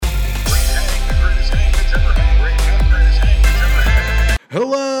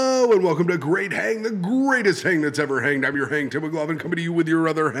and welcome to Great Hang, the greatest hang that's ever hanged. I'm your hang, Tim McLaughlin, coming to you with your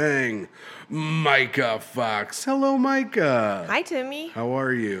other hang, Micah Fox. Hello, Micah. Hi, Timmy. How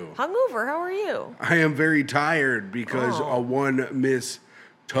are you? Hungover, how are you? I am very tired because one Miss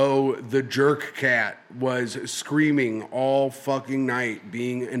Toe the jerk cat was screaming all fucking night,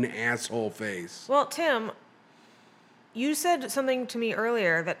 being an asshole face. Well, Tim, you said something to me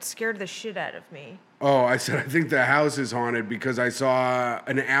earlier that scared the shit out of me. Oh, I said I think the house is haunted because I saw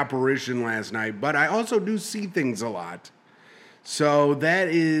an apparition last night, but I also do see things a lot. So that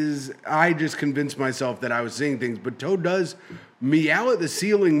is, I just convinced myself that I was seeing things, but Toad does meow at the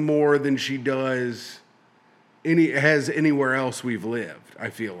ceiling more than she does anywhere else we've lived,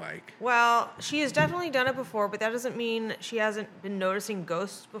 I feel like. Well, she has definitely done it before, but that doesn't mean she hasn't been noticing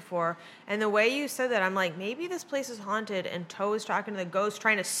ghosts before. And the way you said that, I'm like, maybe this place is haunted and Toe is talking to the ghost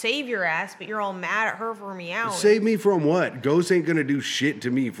trying to save your ass, but you're all mad at her for meowing. Save me from what? Ghosts ain't gonna do shit to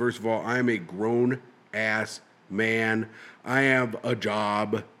me. First of all, I am a grown-ass man. I have a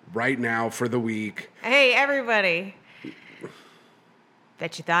job right now for the week. Hey, everybody.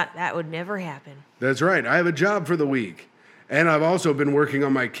 Bet you thought that would never happen. That's right. I have a job for the week. And I've also been working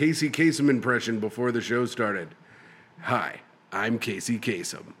on my Casey Kasem impression before the show started. Hi, I'm Casey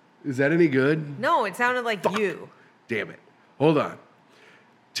Kasem. Is that any good? No, it sounded like you. Damn it. Hold on.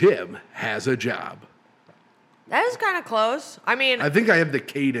 Tim has a job. That is kind of close. I mean, I think I have the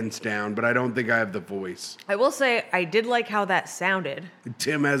cadence down, but I don't think I have the voice. I will say I did like how that sounded.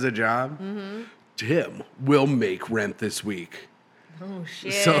 Tim has a job? Mm-hmm. Tim will make rent this week. Oh,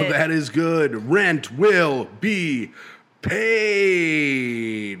 shit. So that is good. Rent will be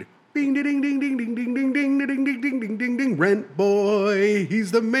paid. Ding ding ding ding ding ding ding ding ding ding ding ding ding ding. Rent boy, he's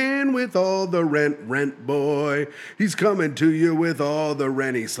the man with all the rent. Rent boy, he's coming to you with all the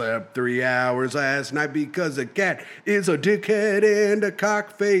rent. He slept 3 hours last night because a cat is a dickhead and a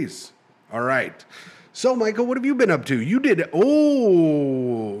cockface. All right. So, Michael, what have you been up to? You did.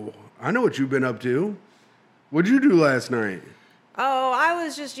 Oh, I know what you've been up to. What'd you do last night? Oh, I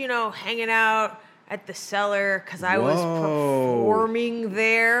was just, hanging out at the cellar because I was performing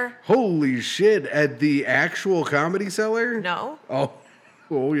there. Holy shit, at the actual Comedy Cellar? No.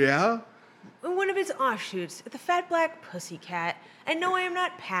 Oh yeah? One of its offshoots at the Fat Black Pussycat. And no, I am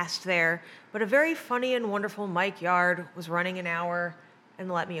not past there, but a very funny and wonderful Mike Yard was running an hour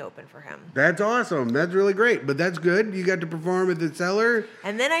and let me open for him. That's awesome. That's really great. But that's good. You got to perform at the cellar?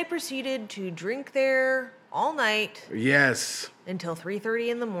 And then I proceeded to drink there all night. Yes. Until 3:30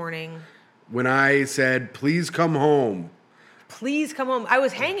 in the morning. When I said, please come home. Please come home. I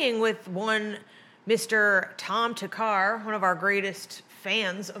was hanging with one Mr. Tom Takar, one of our greatest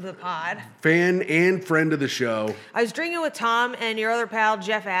fans of the pod. Fan and friend of the show. I was drinking with Tom and your other pal,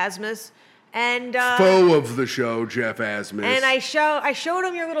 Jeff Asmus. And foe of the show, Jeff Asmus. And I showed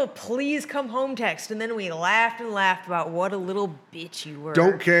him your little please come home text, and then we laughed and laughed about what a little bitch you were.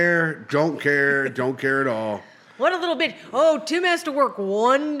 Don't care at all. What a little bitch. Oh, Tim has to work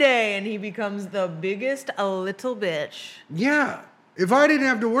one day and he becomes the biggest a little bitch. Yeah. If I didn't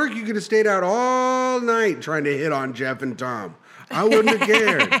have to work, you could have stayed out all night trying to hit on Jeff and Tom. I wouldn't have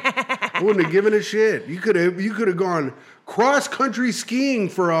cared. I wouldn't have given a shit. You could have gone cross-country skiing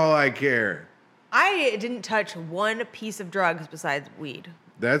for all I care. I didn't touch one piece of drugs besides weed.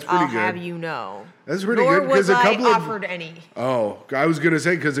 That's pretty good. I'll have you know. That's pretty good. Nor was I offered any. Oh, I was going to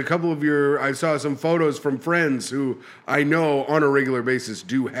say, because a couple of I saw some photos from friends who I know on a regular basis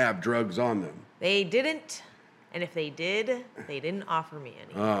do have drugs on them. They didn't, and if they did, they didn't offer me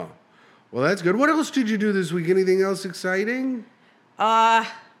any. Oh, well, that's good. What else did you do this week? Anything else exciting? Well...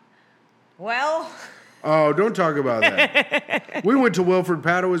 Oh, don't talk about that. We went to Wilfred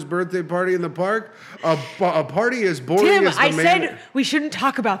Padoa's birthday party in the park. A party as boring Tim, as the I man... said we shouldn't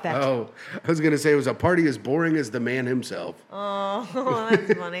talk about that. Oh, I was going to say it was a party as boring as the man himself. Oh,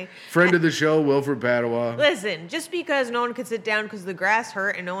 that's funny. Friend of the show, Wilfred Padoa. Listen, just because no one could sit down because the grass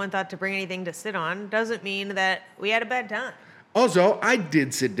hurt and no one thought to bring anything to sit on doesn't mean that we had a bad time. Also, I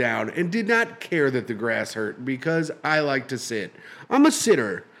did sit down and did not care that the grass hurt because I like to sit. I'm a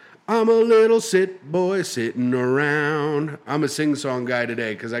sitter. I'm a little sit boy sitting around. I'm a sing-song guy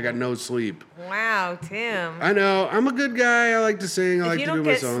today because I got no sleep. Wow, Tim. I know. I'm a good guy. I like to sing. I like to do my songs.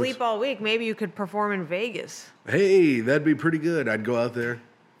 If you don't get sleep all week, maybe you could perform in Vegas. Hey, that'd be pretty good. I'd go out there.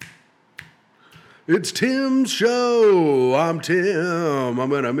 It's Tim's show. I'm Tim. I'm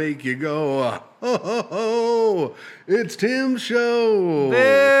going to make you go, ho, ho, ho. It's Tim's show.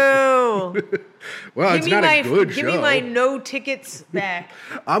 Boo. Well, it's not a good show. Give me my no tickets back.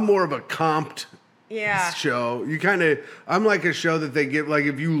 I'm more of a comped Yeah. show. I'm like a show that they give, like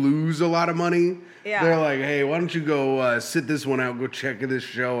if you lose a lot of money, they're like, hey, why don't you go sit this one out, go check this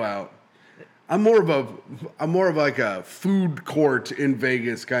show out. I'm more of like a food court in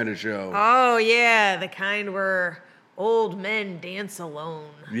Vegas kind of show. Oh yeah, the kind where old men dance alone.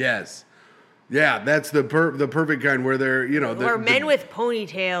 Yes. Yeah, that's the perfect kind where they're, where men with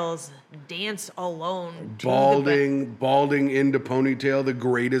ponytails dance alone. Balding into ponytail, the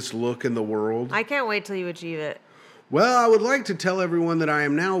greatest look in the world. I can't wait till you achieve it. Well, I would like to tell everyone that I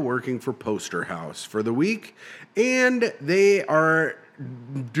am now working for Poster House for the week, and we're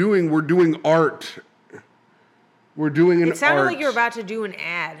doing art. We're doing an art. It sounded like you were about to do an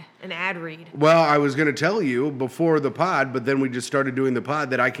ad read. Well, I was going to tell you before the pod, but then we just started doing the pod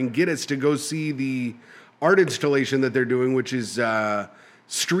that I can get us to go see the art installation that they're doing, which is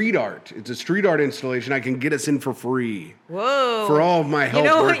street art. It's a street art installation. I can get us in for free. Whoa. For all of my help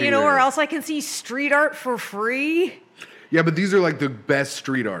working You know there. where else I can see street art for free? Yeah, but these are like the best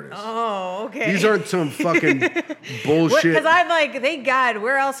street artists. Oh, okay. These aren't some fucking bullshit. Because I'm like, thank God,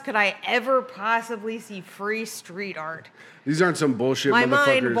 where else could I ever possibly see free street art? These aren't some bullshit My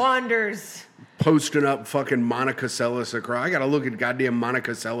motherfuckers mind wanders. posting up fucking Monica Seles across. I gotta look at goddamn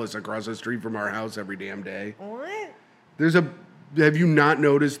Monica Seles across the street from our house every damn day. What? Have you not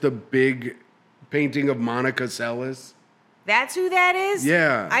noticed the big painting of Monica Seles? That's who that is?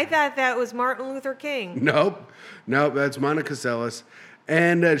 Yeah. I thought that was Martin Luther King. Nope, that's Monica Seles.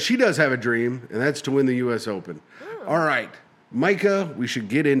 And she does have a dream, and that's to win the U.S. Open. All right, Micah, we should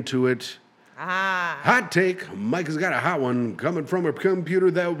get into it. Hot take. Micah's got a hot one coming from a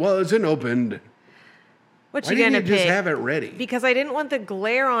computer that wasn't opened. What Why you didn't gonna you just pick? have it ready? Because I didn't want the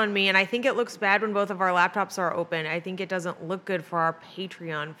glare on me, and I think it looks bad when both of our laptops are open. I think it doesn't look good for our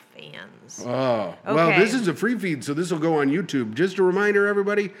Patreon fans. Oh, well, Okay. this is a free feed, so this will go on YouTube. Just a reminder,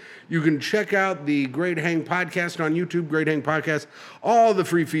 everybody, you can check out the Great Hang Podcast on YouTube, Great Hang Podcast. All the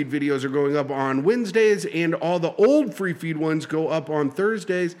free feed videos are going up on Wednesdays, and all the old free feed ones go up on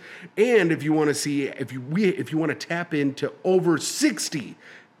Thursdays. And if you want to see, if you want to tap into over 60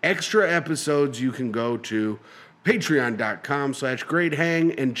 extra episodes, you can go to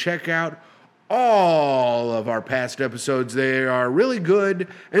patreon.com/greathang and check out all of our past episodes. They are really good,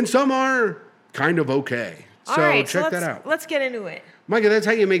 and some are kind of okay. So All right, check let's, that out. Let's get into it. Micah, that's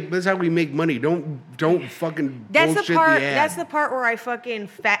how we make money. Don't fucking That's bullshit the part. the ad. That's the part where I fucking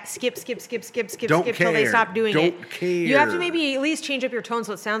skip Don't till they care. stop doing Don't it. care. You have to maybe at least change up your tone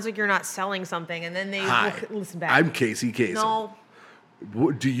so it sounds like you're not selling something, and then they Hi, will listen back. I'm Casey Kasem. No,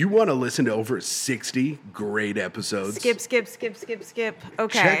 Do you want to listen to over 60 great episodes? skip.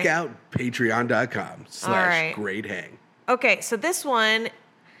 Okay. Check out All right. patreon.com/greathang. Okay, so this one,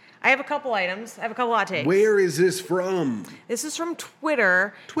 I have a couple items. I have a couple hot takes. Where is this from? This is from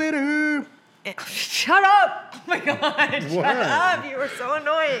Twitter. Twitter. Shut up! Oh my God! What? Shut up! You were so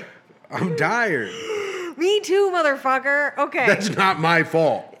annoying. I'm tired. Me too, motherfucker. Okay. That's not my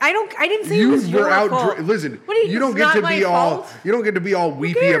fault. I didn't say it was your fault. Listen, What do you don't it's get not to my be all. fault? You don't get to be all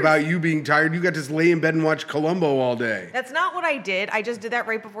weepy cares? about you being tired. You got to just lay in bed and watch Columbo all day. That's not what I did. I just did that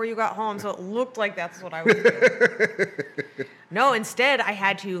right before you got home, so it looked like that's what I was doing. No, instead, I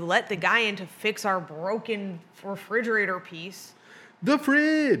had to let the guy in to fix our broken refrigerator piece. The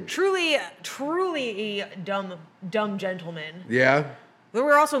fridge. Truly a dumb gentleman. Yeah. We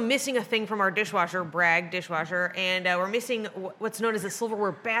were also missing a thing from our dishwasher, Bragg dishwasher, and we're missing what's known as a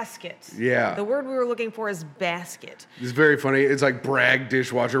silverware basket. Yeah. The word we were looking for is basket. It's very funny. It's like brag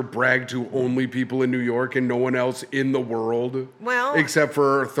dishwasher, brag to only people in New York and no one else in the world. Well- except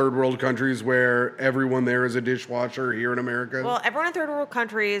for third world countries where everyone there is a dishwasher here in America. Well, everyone in third world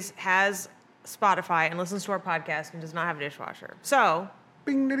countries has Spotify and listens to our podcast and does not have a dishwasher. So,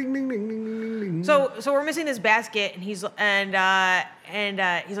 Bing, ding, ding, ding, ding, ding, ding. so we're missing this basket, and he's like,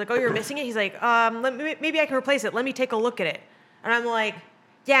 "Oh, you're missing it." He's like, "Maybe I can replace it. Let me take a look at it." And I'm like,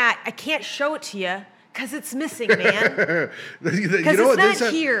 "Yeah, I can't show it to you because it's missing, man." Because it's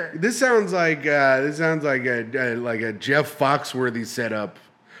not here. This sounds like a Jeff Foxworthy setup.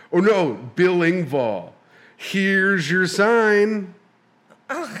 Oh no, Bill Engvall. Here's your sign.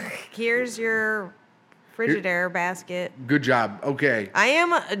 Here's your Frigidaire basket. Good job. Okay. I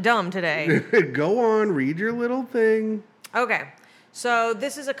am dumb today. Go on, read your little thing. Okay. So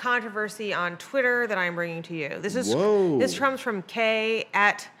this is a controversy on Twitter that I'm bringing to you. Whoa. This comes from Kay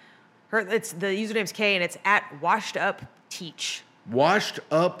at her. It's the username's Kay, and it's at Washed Up Teach. Washed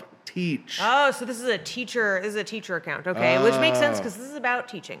up teach. Oh, so this is a teacher. This is a teacher account. Okay, which makes sense because this is about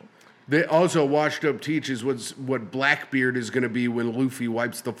teaching. They also washed up teach is what Blackbeard is going to be when Luffy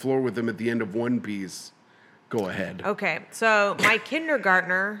wipes the floor with him at the end of One Piece. Go ahead. Okay, so my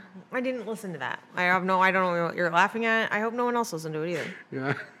kindergartner, I didn't listen to that. I don't know what you're laughing at. I hope no one else listened to it either.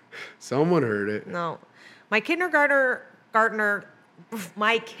 Yeah, someone heard it. No. My kindergartner brought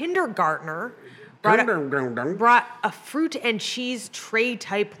a fruit and cheese tray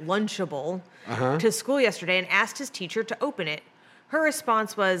type Lunchable to school yesterday and asked his teacher to open it. Her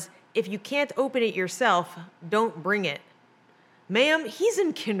response was, "If you can't open it yourself, don't bring it." Ma'am, he's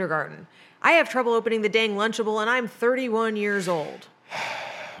in kindergarten. I have trouble opening the dang Lunchable, and I'm 31 years old.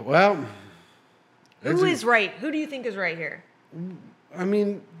 Well, Who is right? Who do you think is right here? I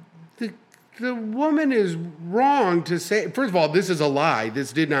mean, the woman is wrong to say. First of all, this is a lie.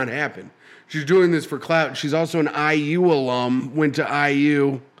 This did not happen. She's doing this for clout. She's also an IU alum. Went to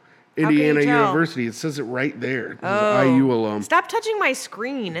IU, Indiana University. It says it right there. IU alum. Stop touching my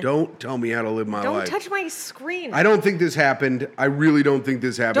screen. Don't tell me how to live my life. Don't touch my screen. I don't think this happened. I really don't think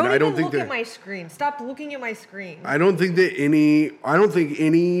this happened. Don't I don't even think look at my screen. Stop looking at my screen. I don't think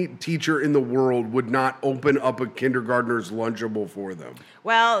any teacher in the world would not open up a kindergartner's Lunchable for them.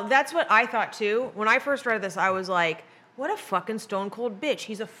 Well, that's what I thought too. When I first read this, I was like, what a fucking stone cold bitch.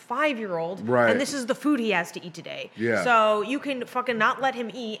 He's a 5-year-old. Right. And this is the food he has to eat today. Yeah. So you can fucking not let him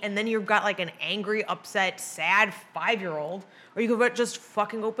eat, and then you've got like an angry, upset, sad 5-year-old. Or you could just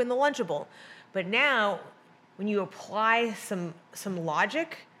fucking open the Lunchable. But now, when you apply some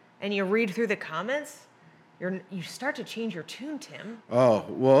logic and you read through the comments, you start to change your tune, Tim. Oh,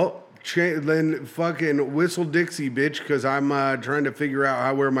 well, then fucking whistle Dixie, bitch, because I'm trying to figure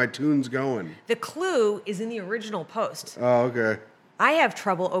out where my tune's going. The clue is in the original post. Oh, okay. I have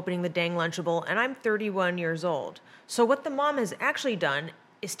trouble opening the dang Lunchable, and I'm 31 years old. So what the mom has actually done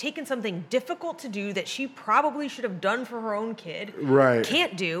is taken something difficult to do that she probably should have done for her own kid, right?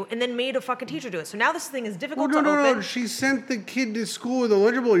 Can't do, and then made a fucking teacher do it. So now this thing is difficult to open. No. She sent the kid to school with a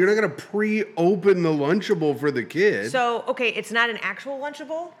Lunchable. You're not going to pre-open the Lunchable for the kid. So, okay, it's not an actual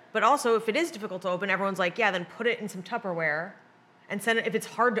Lunchable, but also if it is difficult to open, everyone's like, yeah, then put it in some Tupperware and send it if it's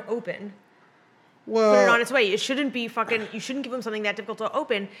hard to open. Well, put it on its way. It shouldn't be you shouldn't give them something that difficult to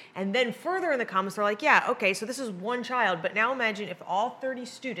open. And then further in the comments, they're like, yeah, okay, so this is one child. But now imagine if all 30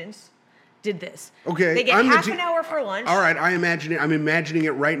 students did this. Okay. They get half an hour for lunch. All right, I'm imagining it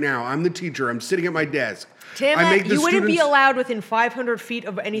right now. I'm the teacher. I'm sitting at my desk. Tim, you wouldn't be allowed within 500 feet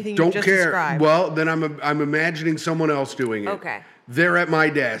of anything you just described. Well, then I'm imagining someone else doing it. Okay. They're at my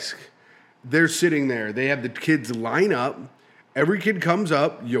desk. They're sitting there. They have the kids line up. Every kid comes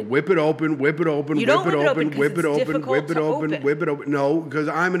up, you whip it open, whip it open, whip it open, whip it open. No, because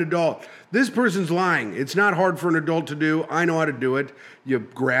I'm an adult. This person's lying. It's not hard for an adult to do. I know how to do it. You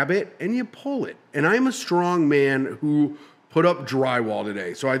grab it and you pull it. And I'm a strong man who put up drywall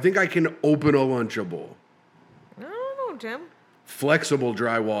today. So I think I can open a Lunchable. I don't know, Tim. Flexible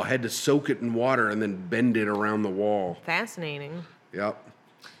drywall. Had to soak it in water and then bend it around the wall. Fascinating. Yep.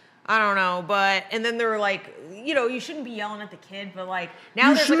 I don't know, and then they're like, you shouldn't be yelling at the kid, but like,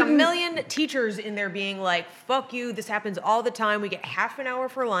 now there's like a million teachers in there being like, fuck you, this happens all the time, we get half an hour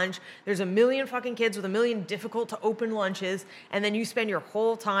for lunch, there's a million fucking kids with a million difficult to open lunches, and then you spend your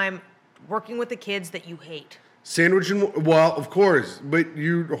whole time working with the kids that you hate. Well, of course, but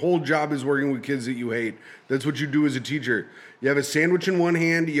your whole job is working with kids that you hate. That's what you do as a teacher. You have a sandwich in one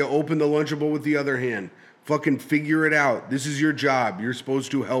hand, you open the Lunchable with the other hand. Fucking figure it out. This is your job. You're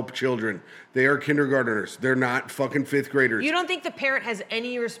supposed to help children. They are kindergartners. They're not fucking fifth graders. You don't think the parent has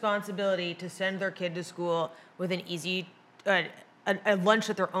any responsibility to send their kid to school with an easy, a lunch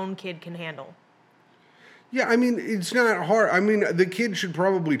that their own kid can handle? Yeah, I mean, it's not hard. I mean, the kid should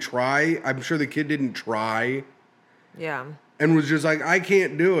probably try. I'm sure the kid didn't try. Yeah. And was just like, I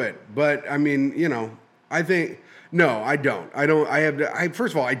can't do it. But, I mean, I think... No, I don't.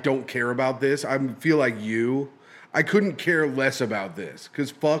 First of all, I don't care about this. I feel like I couldn't care less about this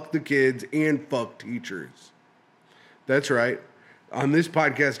because fuck the kids and fuck teachers. That's right. On this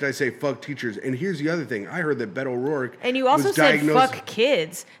podcast, I say fuck teachers. And here's the other thing. I heard that Beto O'Rourke and you also said fuck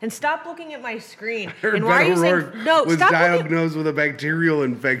kids. And stop looking at my screen. I heard and why Beto O'Rourke was diagnosed with a bacterial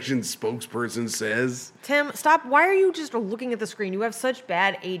infection, spokesperson says. Tim, stop. Why are you just looking at the screen? You have such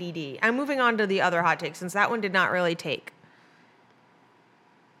bad ADD. I'm moving on to the other hot take since that one did not really take.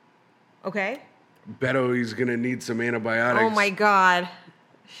 Okay? Beto, he's going to need some antibiotics. Oh my God.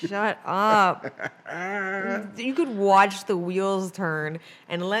 Shut up. You could watch the wheels turn,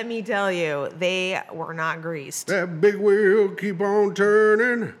 and let me tell you, they were not greased. That big wheel keep on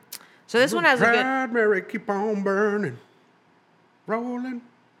turning. So this one has a good... Mary, keep on burning. Rolling,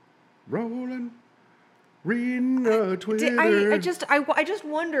 rolling, Reading Twitter. I just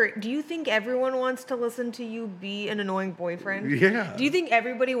wonder, do you think everyone wants to listen to you be an annoying boyfriend? Yeah. Do you think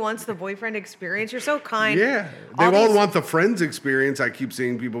everybody wants the boyfriend experience? You're so kind. Yeah. They all want the friends experience I keep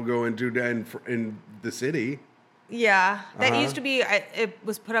seeing people go into in the city. Yeah. That used to be, it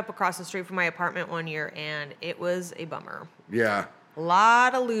was put up across the street from my apartment one year, and it was a bummer. Yeah. A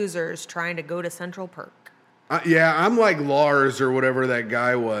lot of losers trying to go to Central Perk. Yeah, I'm like Lars or whatever that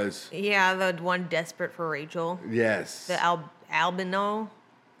guy was. Yeah, the one desperate for Rachel. Yes. The albino.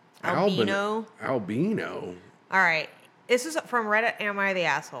 Albino. All right. This is from Reddit. Am I the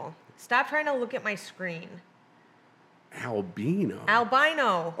asshole? Stop trying to look at my screen. Albino.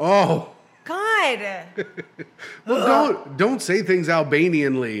 Oh. God. Well, don't say things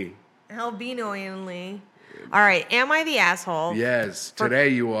Albanianly. Albinoanly. All right. Am I the asshole? Yes. Today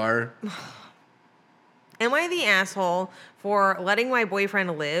you are. Am I the asshole for letting my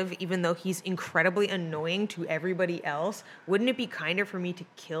boyfriend live even though he's incredibly annoying to everybody else? Wouldn't it be kinder for me to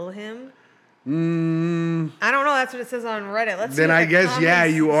kill him? I don't know. That's what it says on Reddit. Let's see. Then I guess, yeah,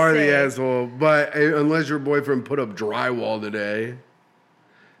 you are say. the asshole. But unless your boyfriend put up drywall today.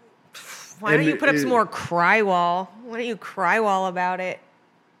 Why don't you put up some more crywall? Why don't you crywall about it?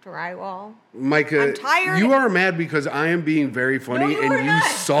 Drywall. Micah, I'm tired. you are mad because I am being very funny No, and are you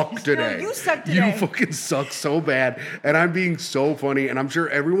not. suck today. No, you suck today. You fucking suck so bad. And I'm being so funny. And I'm sure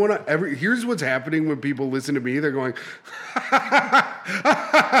here's what's happening when people listen to me. They're going,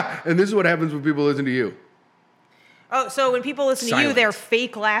 and this is what happens when people listen to you. Oh, so when people listen to you, they're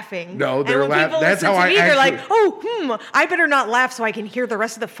fake laughing. No, they're laughing. That's how I they're like, I better not laugh so I can hear the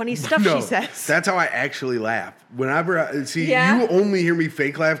rest of the funny stuff she says. That's how I actually laugh. Whenever you only hear me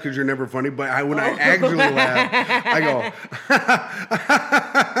fake laugh because you're never funny, but when I actually laugh, I go.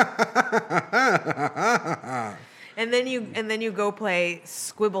 And then you go play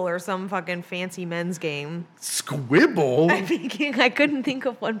Squibble or some fucking fancy men's game. Squibble? I couldn't think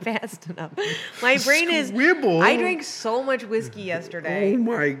of one fast enough. My brain Squibble? I drank so much whiskey yesterday. Oh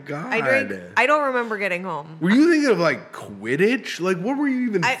my God. I don't remember getting home. Were you thinking of like Quidditch? Like what were you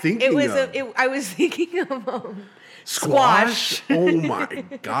even thinking of? I was thinking of Squash? Oh my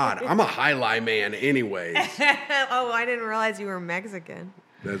God. I'm a highlight man anyways. Oh, I didn't realize you were Mexican.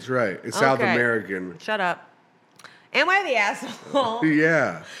 That's right. It's South American. Shut up. Am I the asshole?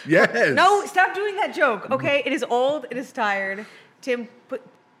 Yeah. Yes. No, stop doing that joke, okay? It is old. It is tired. Tim, put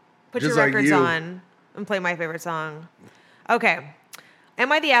your records on and play my favorite song. Okay.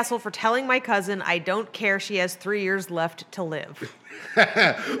 Am I the asshole for telling my cousin I don't care she has 3 years left to live?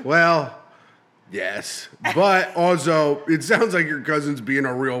 Well, yes. But also, it sounds like your cousin's being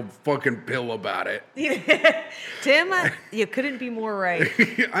a real fucking pill about it. Tim, you couldn't be more right.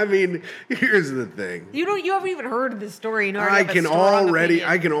 I mean, here's the thing. You haven't even heard the story. I can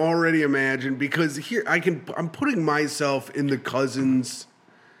already imagine because here I'm putting myself in the cousin's.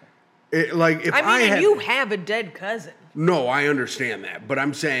 You have a dead cousin. No, I understand that, but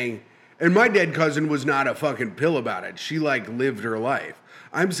I'm saying, and my dead cousin was not a fucking pill about it. She lived her life.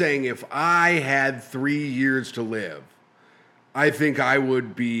 I'm saying if I had 3 years to live, I think I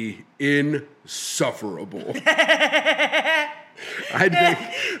would be insufferable.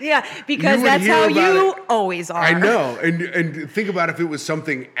 Yeah, because that's how you always are. I know, and think about if it was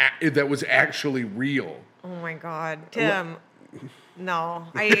something that was actually real. Oh my God, Tim. No,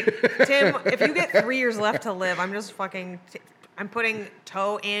 Tim. If you get 3 years left to live, I'm just fucking. I'm putting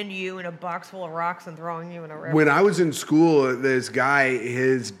Toe and you in a box full of rocks and throwing you in a river. When I was in school, this guy,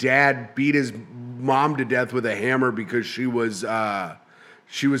 his dad beat his mom to death with a hammer because she was terminally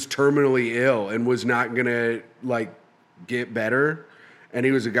ill and was not gonna get better. And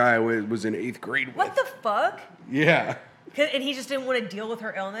he was a guy who was in 8th grade with. What the fuck? Yeah. And he just didn't want to deal with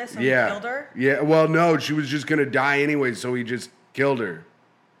her illness, so he killed her? Yeah, well, no, she was just gonna die anyway, so he just killed her.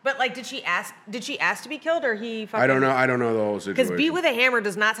 But did she ask to be killed, or he fucking... I don't know the whole situation. Because beat with a hammer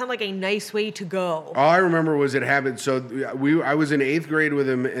does not sound like a nice way to go. All I remember was it happened. So I was in 8th grade with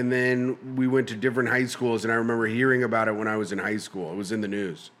him, and then we went to different high schools, and I remember hearing about it when I was in high school. It was in the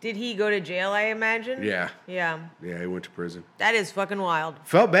news. Did he go to jail, I imagine? Yeah. Yeah. Yeah, he went to prison. That is fucking wild.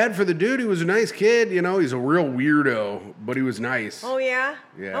 Felt bad for the dude. He was a nice kid, he's a real weirdo, but he was nice. Oh, yeah?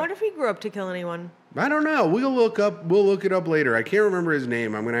 Yeah. I wonder if he grew up to kill anyone. I don't know. We'll look it up later. I can't remember his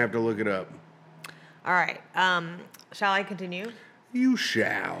name. I'm going to have to look it up. All right. Shall I continue? You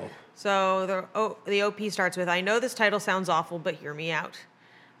shall. So the OP starts with, I know this title sounds awful, but hear me out.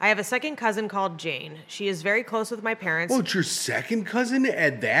 I have a second cousin called Jane. She is very close with my parents. Oh, it's your second cousin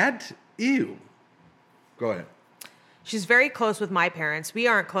at that? Ew. Go ahead. She's very close with my parents. We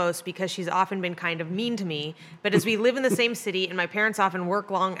aren't close because she's often been kind of mean to me. But as we live in the same city and my parents often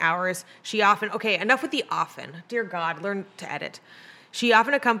work long hours, okay, enough with the often. Dear God, learn to edit. She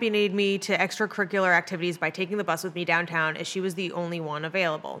often accompanied me to extracurricular activities by taking the bus with me downtown as she was the only one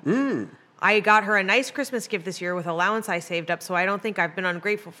available. I got her a nice Christmas gift this year with allowance I saved up, so I don't think I've been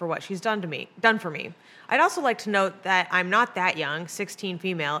ungrateful for what she's done for me. I'd also like to note that I'm not that young, 16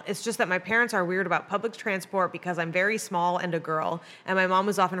 female. It's just that my parents are weird about public transport because I'm very small and a girl, and my mom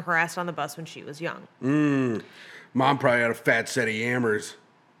was often harassed on the bus when she was young. Mom probably had a fat set of yammers.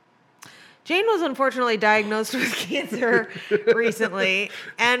 Jane was unfortunately diagnosed with cancer recently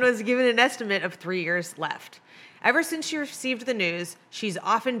and was given an estimate of 3 years left. Ever since she received the news, she's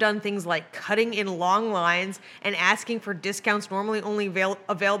often done things like cutting in long lines and asking for discounts normally only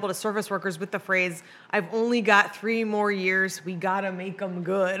available to service workers with the phrase, "I've only got 3 more years, we gotta make them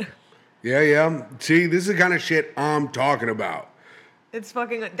good." Yeah. See, this is the kind of shit I'm talking about. It's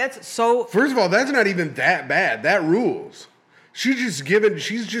fucking, that's so... First of all, that's not even that bad. That rules. She's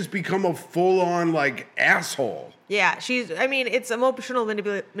just become a full-on, like, asshole. Yeah, it's emotional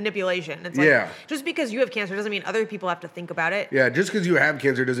manipulation. It's like, just because you have cancer doesn't mean other people have to think about it. Yeah, just because you have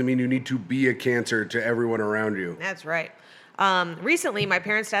cancer doesn't mean you need to be a cancer to everyone around you. That's right. Recently, my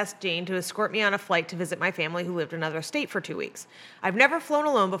parents asked Jane to escort me on a flight to visit my family who lived in another state for 2 weeks. I've never flown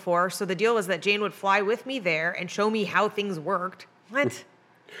alone before, so the deal was that Jane would fly with me there and show me how things worked. What?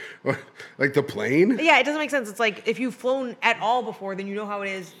 Like the plane? Yeah, it doesn't make sense. It's like, if you've flown at all before, then you know how it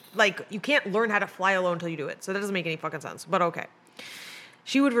is. Like, you can't learn how to fly alone until you do it. So that doesn't make any fucking sense, but okay.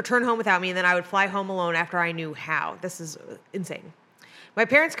 She would return home without me, and then I would fly home alone after I knew how. This is insane. My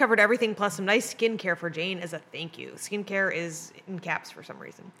parents covered everything plus some nice skincare for Jane as a thank you. Skincare is in caps for some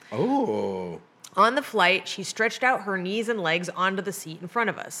reason. Oh. On the flight, she stretched out her knees and legs onto the seat in front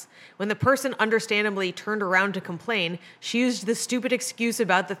of us. When the person understandably turned around to complain, she used the stupid excuse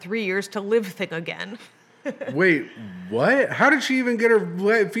about the 3 years to live thing again. Wait, what? How did she even get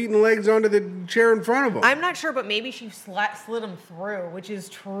her feet and legs onto the chair in front of him? I'm not sure, but maybe she slid them through, which is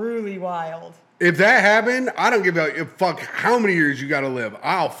truly wild. If that happened, I don't give a fuck how many years you gotta live.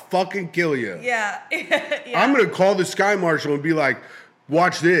 I'll fucking kill you. Yeah. I'm gonna call the Sky Marshal and be like,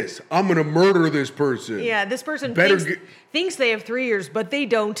 watch this. I'm going to murder this person. Yeah, this person thinks they have 3 years, but they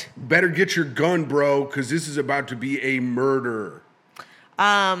don't. Better get your gun, bro, because this is about to be a murder.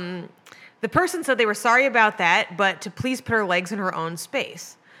 The person said they were sorry about that, but to please put her legs in her own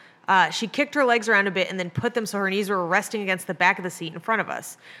space. She kicked her legs around a bit and then put them so her knees were resting against the back of the seat in front of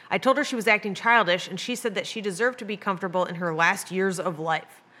us. I told her she was acting childish, and she said that she deserved to be comfortable in her last years of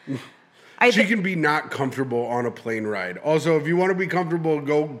life. She can be not comfortable on a plane ride. Also, if you want to be comfortable,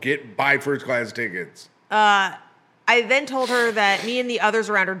 buy first class tickets. I then told her that me and the others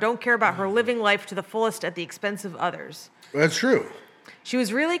around her don't care about her living life to the fullest at the expense of others. That's true. She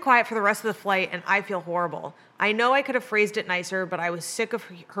was really quiet for the rest of the flight, and I feel horrible. I know I could have phrased it nicer, but I was sick of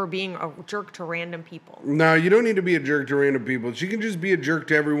her being a jerk to random people. No, you don't need to be a jerk to random people. She can just be a jerk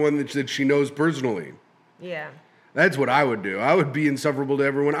to everyone that she knows personally. Yeah. That's what I would do. I would be insufferable to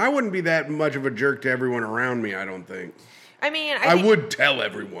everyone. I wouldn't be that much of a jerk to everyone around me, I don't think. I mean, I would tell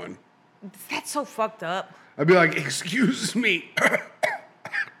everyone. That's so fucked up. I'd be like, excuse me. I'm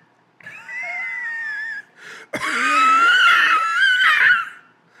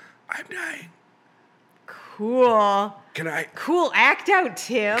dying. Cool. Cool act out,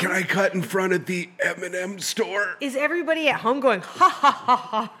 Tim. Can I cut in front of the M&M store? Is everybody at home going, ha, ha, ha,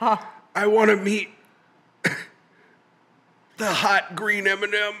 ha, ha? I want to meet the hot green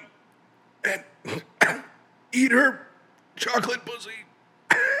M&M and eat her chocolate pussy.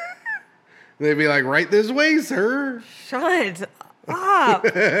 They'd be like, right this way, sir. Shut up.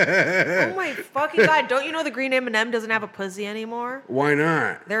 Oh my fucking God. Don't you know the green M&M doesn't have a pussy anymore? Why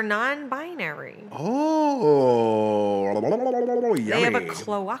not? They're non-binary. Oh, yummy. They have a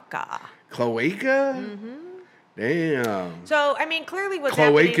cloaca. Cloaca? Mm-hmm. Damn. So, I mean, clearly what's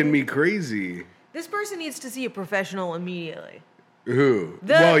happening... Cloaking me crazy. This person needs to see a professional immediately. Who?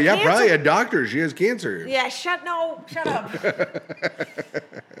 Probably a doctor. She has cancer. Yeah, shut up.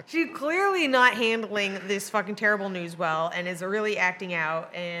 She's clearly not handling this fucking terrible news well and is really acting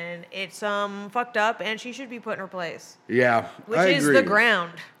out, and it's fucked up, and she should be put in her place. Yeah, Which is the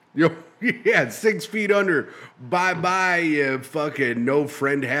ground. Yeah, 6 feet under. Bye-bye, you fucking no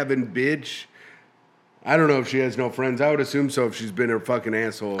friend having bitch. I don't know if she has no friends. I would assume so if she's been a fucking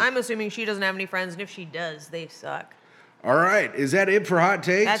asshole. I'm assuming she doesn't have any friends, and if she does, they suck. All right. Is that it for Hot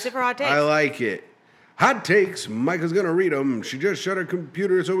Takes? That's it for Hot Takes. I like it. Hot Takes. Micah's going to read them. She just shut her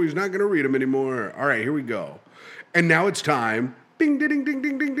computer, so he's not going to read them anymore. All right, here we go. And now it's time Ding, ding, ding, ding,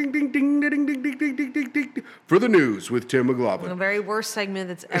 ding, ding, ding, ding, ding, ding, ding, ding, ding, ding, ding. For the news with Tim The McLaughlin. very worst segment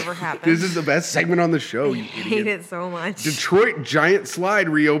that's ever happened. This is the best segment on the show, I you hate idiot. it so much. Detroit Giant Slide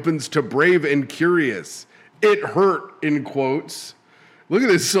reopens to Brave and Curious. It hurt, in quotes. Look at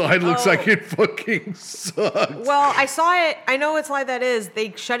this slide. Looks like it fucking sucks. Well, I saw it. I know what slide that is.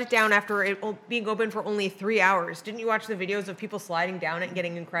 They shut it down after it being open for only 3 hours. Didn't you watch the videos of people sliding down it and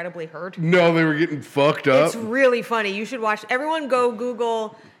getting incredibly hurt? No, they were getting fucked up. It's really funny. You should watch. Everyone go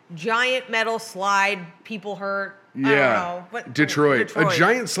Google giant metal slide, people hurt. I don't know. What, Detroit. A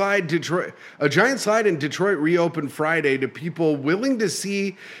giant slide in Detroit reopened Friday to people willing to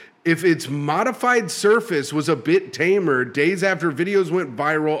see if its modified surface was a bit tamer days after videos went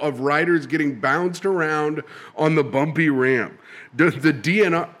viral of riders getting bounced around on the bumpy ramp. The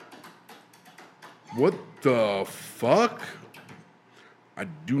DNR... What the fuck? I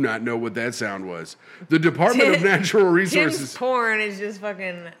do not know what that sound was. The Department of Natural Resources... Tim's porn is just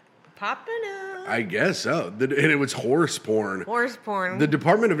fucking popping up. I guess so. And it was horse porn. Horse porn. The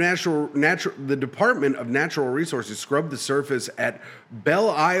Department of Natural Resources scrubbed the surface at Belle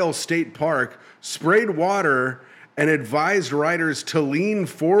Isle State Park, sprayed water, and advised riders to lean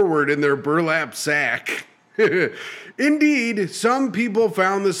forward in their burlap sack. Indeed, some people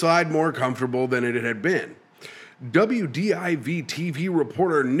found the slide more comfortable than it had been. WDIV TV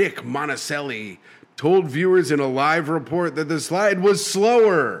reporter Nick Monticelli told viewers in a live report that the slide was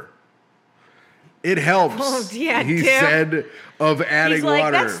slower. It helps, he said, of adding He's like,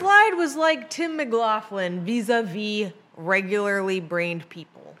 water. that slide was like Tim McLaughlin vis-a-vis regularly brained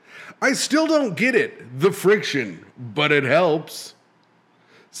people. I still don't get it, the friction, but it helps,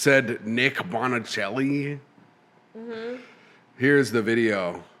 said Nick Monticelli. Mm-hmm. Here's the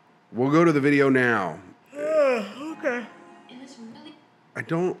video. We'll go to the video now. Okay. I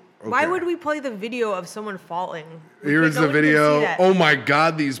don't... Okay. Why would we play the video of someone falling? Here's the video. Oh my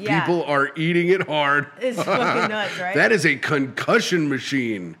God, these people are eating it hard. It's fucking nuts, right? That is a concussion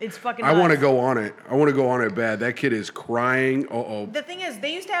machine. It's fucking nuts. I want to go on it. I want to go on it bad. That kid is crying. Uh-oh. The thing is,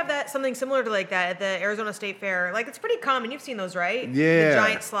 they used to have something similar to like that at the Arizona State Fair. Like, it's pretty common. You've seen those, right? Yeah. The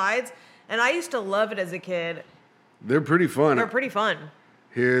giant slides. And I used to love it as a kid. They're pretty fun. They're pretty fun.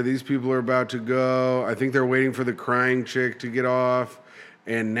 Here, these people are about to go. I think they're waiting for the crying chick to get off.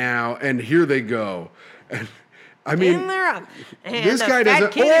 And here they go. And I mean, and they're up. And this guy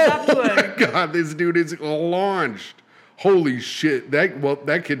doesn't. Kid is up to Oh my God, this dude is launched. Holy shit!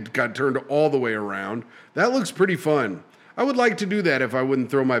 That kid got turned all the way around. That looks pretty fun. I would like to do that if I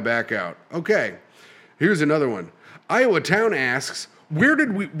wouldn't throw my back out. Okay, here's another one. Iowa Town asks, where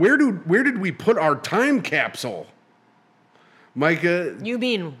did we put our time capsule? Micah. You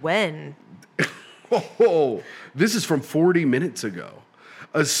mean when? Oh, this is from 40 minutes ago.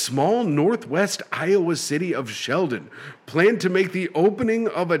 A small northwest Iowa city of Sheldon planned to make the opening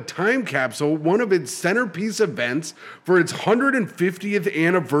of a time capsule one of its centerpiece events for its 150th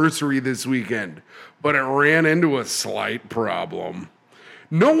anniversary this weekend, but it ran into a slight problem.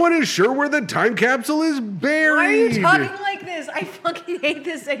 No one is sure where the time capsule is buried. Why are you talking like this? I fucking hate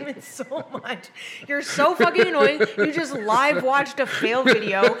this segment so much. You're so fucking annoying. You just live watched a fail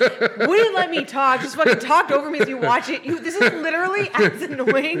video. Wouldn't let me talk. Just fucking talked over me as you watch it. This is literally as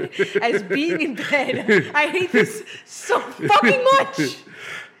annoying as being in bed. I hate this so fucking much.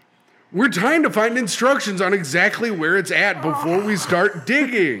 We're trying to find instructions on exactly where it's at before we start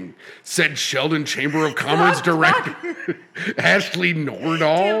digging, said Sheldon Chamber of Commerce Director Ashley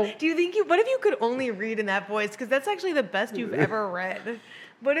Nordahl. Do you think what if you could only read in that voice? Because that's actually the best you've ever read.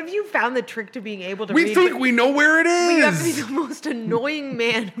 What if you found the trick to being able to read? We think we know where it is. You have to be the most annoying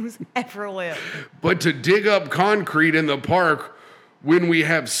man who's ever lived. But to dig up concrete in the park when we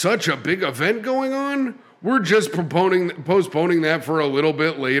have such a big event going on, we're just postponing that for a little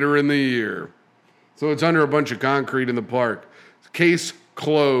bit later in the year. So it's under a bunch of concrete in the park. Case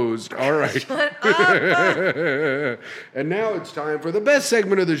closed. All right. Shut up. And now it's time for the best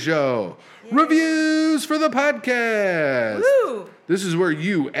segment of the show. Yeah. Reviews for the podcast. Woo. This is where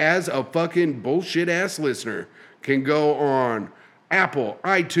you, as a fucking bullshit-ass listener, can go on Apple,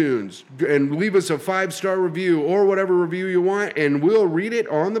 iTunes, and leave us a 5-star review or whatever review you want, and we'll read it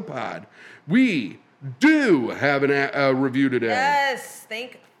on the pod. We do have a review today. Yes,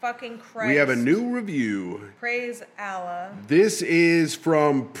 thank fucking Christ. We have a new review. Praise Allah. This is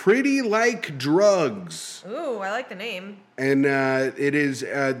from Pretty Like Drugs. Ooh, I like the name. And it is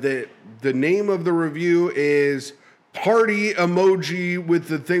the name of the review is Party Emoji with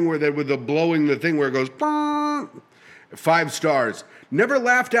the thing with the blowing the thing where it goes 5 stars. Never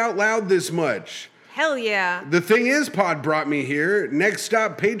laughed out loud this much. Hell yeah. The thing is, Pod brought me here. Next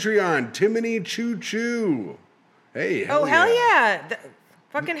stop, Patreon. Timony Choo Choo. Hey, hell yeah.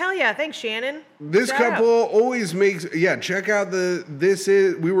 Fucking hell yeah. Thanks, Shannon. This Shout couple out. always makes, check out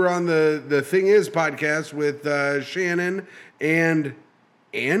we were on the Thing Is podcast with Shannon and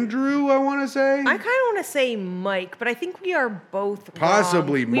Andrew, I want to say. I kind of want to say Mike, but I think we are both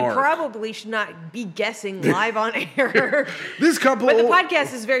Possibly wrong. Mark. We probably should not be guessing live on air. This couple. But the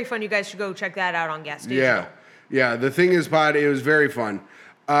podcast is very fun. You guys should go check that out on Gas Station. Yeah. The Thing Is pod, it was very fun.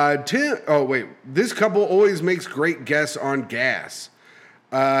 This couple always makes great guests on Gas.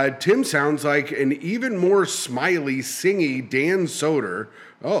 Tim sounds like an even more smiley, singy Dan Soder.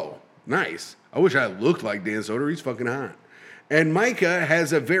 Oh, nice. I wish I looked like Dan Soder. He's fucking hot. And Micah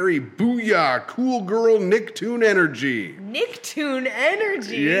has a very booyah, cool girl Nicktoon energy. Nicktoon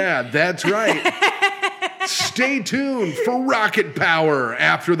energy? Yeah, that's right. Stay tuned for rocket power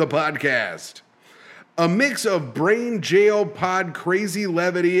after the podcast. A mix of brain jail pod crazy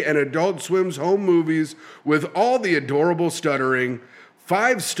levity and Adult Swim's home movies with all the adorable stuttering.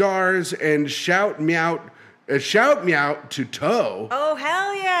 5 stars and shout meow to Toe. Oh,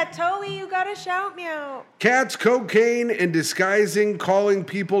 hell yeah. Toey, you gotta shout meow. Cats, cocaine, and disguising, calling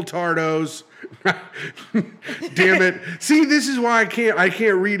people tardos. Damn it. See, this is why I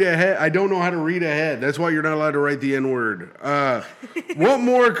can't read ahead. I don't know how to read ahead. That's why you're not allowed to write the N-word. What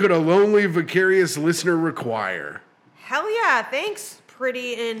more could a lonely, vicarious listener require? Hell yeah. Thanks,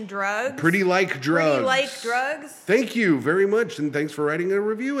 Pretty in Drugs. Pretty like drugs. Pretty like drugs. Thank you very much, and thanks for writing a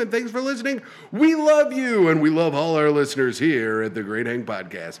review, and thanks for listening. We love you, and we love all our listeners here at the Great Hang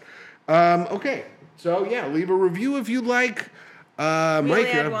Podcast. Okay, so yeah, leave a review if you'd like. We only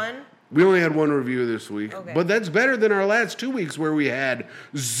had one? We only had one review this week, okay. But that's better than our last 2 weeks where we had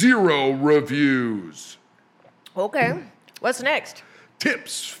 0 reviews. Okay, what's next?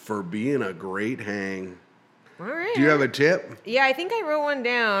 Tips for being a great hang. All right. Do you have a tip? Yeah, I think I wrote one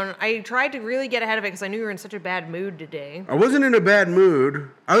down. I tried to really get ahead of it because I knew you were in such a bad mood today. I wasn't in a bad mood.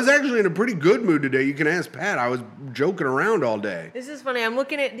 I was actually in a pretty good mood today. You can ask Pat. I was joking around all day. This is funny. I'm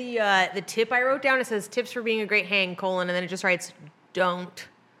looking at the tip I wrote down. It says tips for being a great hang, : and then it just writes don't.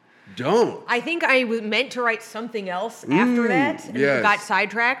 Don't. I think I was meant to write something else after that and yes. got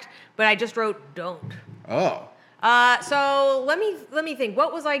sidetracked, but I just wrote don't. Oh. So let me think.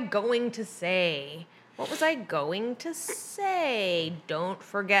 What was I going to say? Don't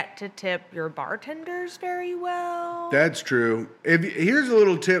forget to tip your bartenders very well. That's true. Here's a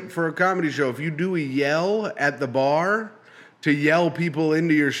little tip for a comedy show. If you do a yell at the bar to yell people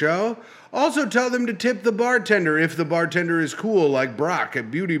into your show, also tell them to tip the bartender if the bartender is cool, like Brock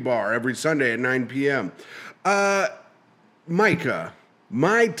at Beauty Bar every Sunday at 9 p.m. Micah,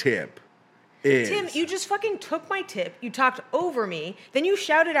 my tip is... Tim, you just fucking took my tip. You talked over me. Then you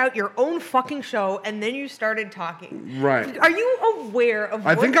shouted out your own fucking show, and then you started talking. Right. Are you aware of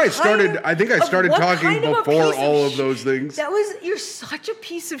I think I started talking before all of those things. You're such a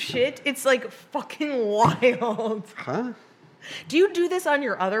piece of shit. It's like fucking wild. Huh? Do you do this on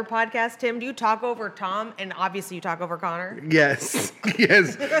your other podcast, Tim? Do you talk over Tom? And obviously you talk over Connor? Yes.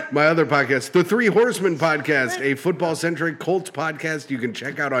 Yes. My other podcast, the Three Horsemen Podcast, a football-centric Colts podcast you can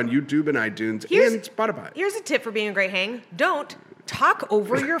check out on YouTube and iTunes and Spotify. Here's a tip for being a great hang. Don't talk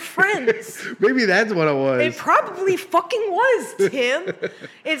over your friends. Maybe that's what it was. It probably fucking was, Tim.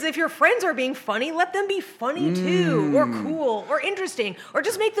 It's if your friends are being funny, let them be funny too, or cool, or interesting, or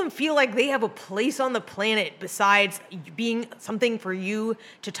just make them feel like they have a place on the planet besides being something for you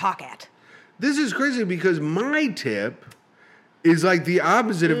to talk at. This is crazy because my tip is like the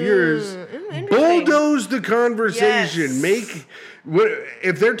opposite of yours. Bulldoze the conversation. Yes.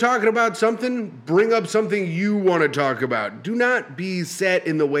 If they're talking about something, bring up something you want to talk about. Do not be set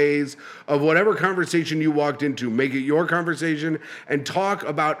in the ways of whatever conversation you walked into. Make it your conversation and talk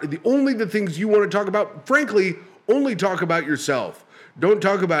about the things you want to talk about. Frankly, only talk about yourself. Don't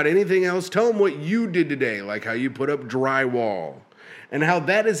talk about anything else. Tell them what you did today, like how you put up drywall. And how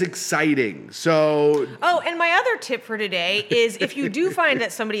that is exciting. So. Oh, and my other tip for today is if you do find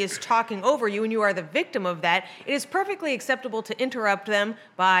that somebody is talking over you and you are the victim of that, it is perfectly acceptable to interrupt them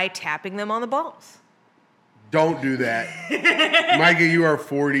by tapping them on the balls. Don't do that. Micah, you are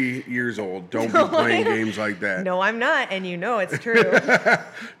 40 years old. Don't be playing games like that. No, I'm not, and you know it's true.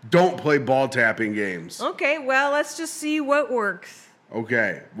 Don't play ball tapping games. Okay, well, let's just see what works.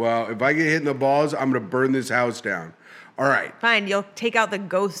 Okay, well, if I get hit in the balls, I'm going to burn this house down. All right. Fine, you'll take out the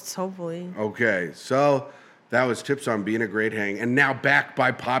ghosts, hopefully. Okay, so that was tips on being a great hang. And now back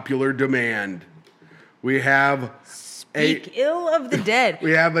by popular demand. We have Speak ill of the dead.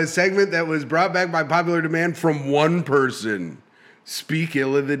 We have a segment that was brought back by popular demand from one person. Speak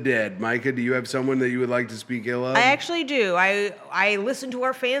ill of the dead. Micah, do you have someone that you would like to speak ill of? I actually do. I listen to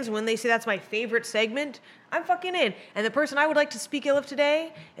our fans, and when they say that's my favorite segment, I'm fucking in. And the person I would like to speak ill of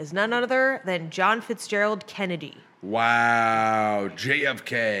today is none other than John Fitzgerald Kennedy. Wow,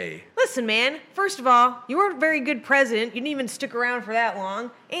 JFK. Listen, man, first of all, you weren't a very good president. You didn't even stick around for that long.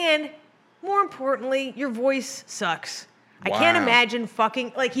 And more importantly, your voice sucks. I can't imagine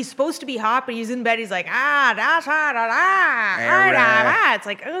fucking, like, he's supposed to be hot, but he's in bed, he's like, that's hot, It's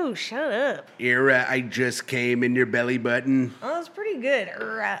like, oh, shut up. Era, I just came in your belly button. Oh, that's pretty good.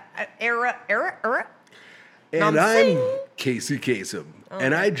 And I'm Casey Kasem. Oh.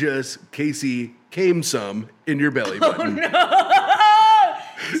 And I just, Casey, came some in your belly button. Oh, no!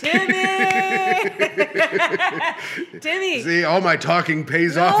 Timmy! See, all my talking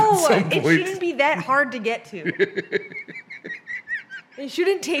pays off at some point. It shouldn't be that hard to get to. It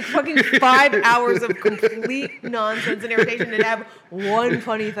shouldn't take fucking 5 hours of complete nonsense and irritation and have one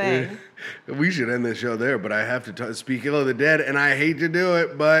funny thing. We should end the show there, but I have to speak ill of the dead, and I hate to do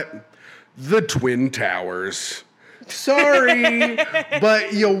it, but the Twin Towers. Sorry,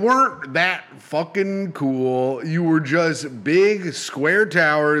 but you weren't that fucking cool. You were just big square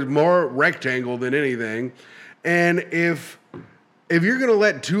towers, more rectangle than anything. And if you're going to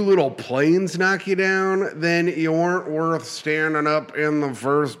let two little planes knock you down, then you weren't worth standing up in the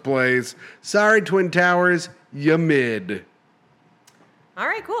first place. Sorry, Twin Towers, you mid. All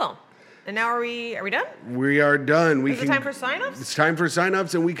right, cool. And now are we done? We are done. Is it time for sign-ups? It's time for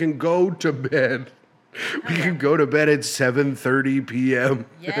sign-ups, and we can go to bed. We can go to bed at 7:30 p.m.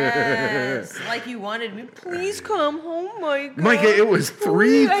 Yes, like you wanted me. Please come home, Micah. Micah, it was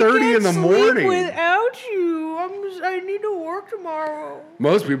 3:30 in the morning. Without you, I need to work tomorrow.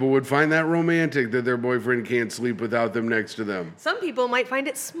 Most people would find that romantic that their boyfriend can't sleep without them next to them. Some people might find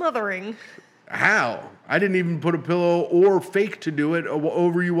it smothering. How? I didn't even put a pillow or fake to do it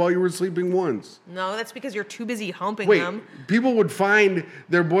over you while you were sleeping once. No, that's because you're too busy humping Wait, them. people would find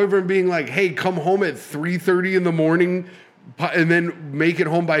their boyfriend being like, hey, come home at 3:30 in the morning and then make it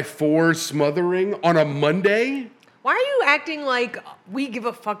home by 4 smothering on a Monday? Why are you acting like we give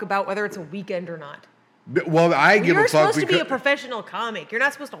a fuck about whether it's a weekend or not? Well, I give a fuck. You're supposed to be a professional comic. You're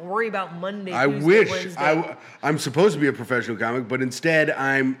not supposed to worry about Monday, I Tuesday, wish Wednesday. I'm supposed to be a professional comic, but instead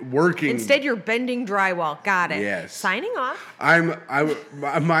I'm working. Instead, you're bending drywall. Got it. Yes. Signing off.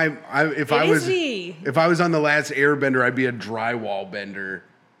 If I was on The Last Airbender, I'd be a drywall bender.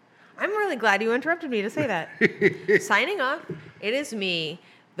 I'm really glad you interrupted me to say that. Signing off. It is me,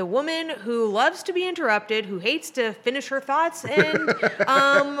 the woman who loves to be interrupted, who hates to finish her thoughts and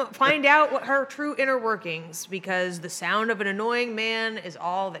find out what her true inner workings, because the sound of an annoying man is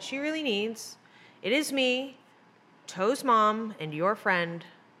all that she really needs. It is me, Toe's mom, and your friend,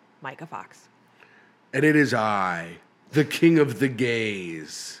 Micah Fox. And it is I, the king of the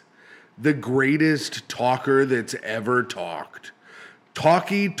gays, the greatest talker that's ever talked.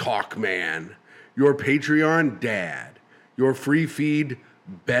 Talky Talk Man, your Patreon dad, your free feed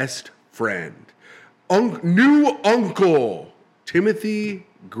best friend, new uncle, Timothy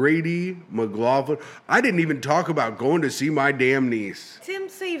Grady McLaughlin. I didn't even talk about going to see my damn niece. Tim,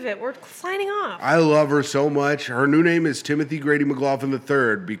 save it. We're signing off. I love her so much. Her new name is Timothy Grady McLaughlin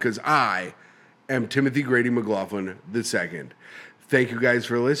III because I am Timothy Grady McLaughlin II. Thank you guys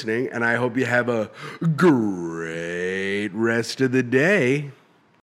for listening, and I hope you have a great rest of the day.